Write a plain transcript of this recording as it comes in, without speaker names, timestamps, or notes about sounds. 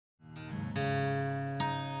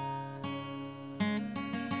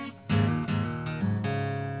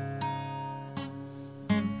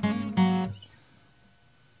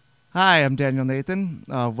Hi, I'm Daniel Nathan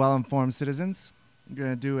of Well Informed Citizens. I'm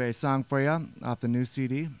going to do a song for you off the new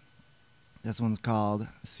CD. This one's called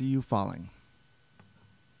See You Falling.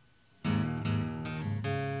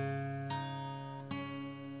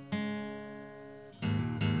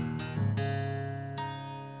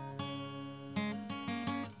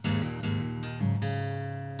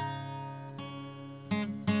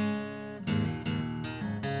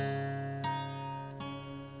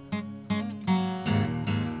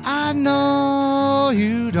 I know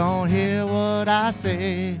you don't hear what I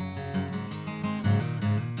say.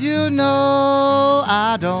 You know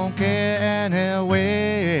I don't care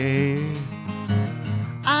anyway.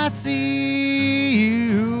 I see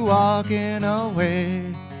you walking away.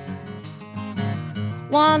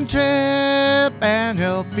 One trip and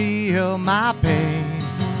you'll feel my pain.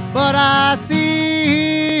 But I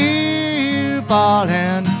see you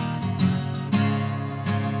falling.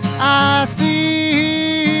 I see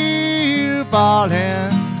you falling.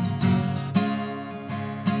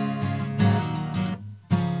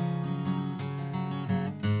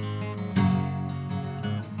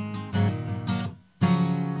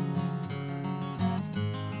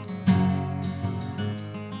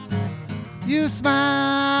 You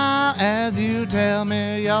smile as you tell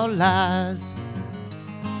me your lies.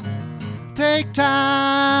 Take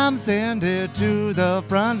time, send it to the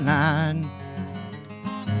front line.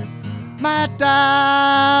 Might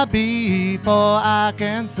die before I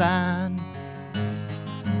can sign.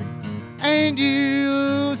 Ain't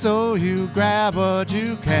you, so you grab what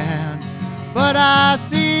you can. But I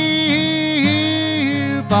see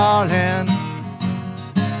you falling.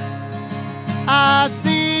 I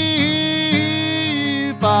see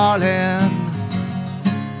you falling.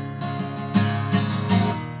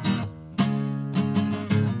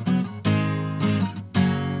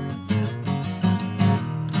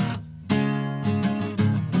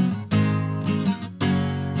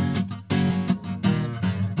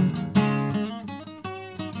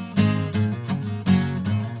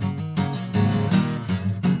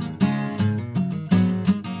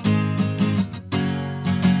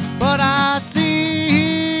 But I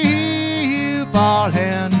see you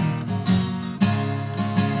falling.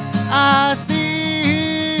 I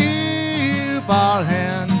see you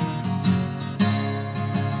falling.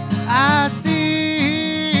 I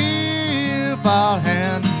see you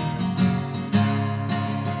falling.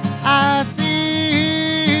 I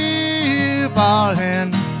see you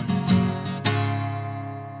falling.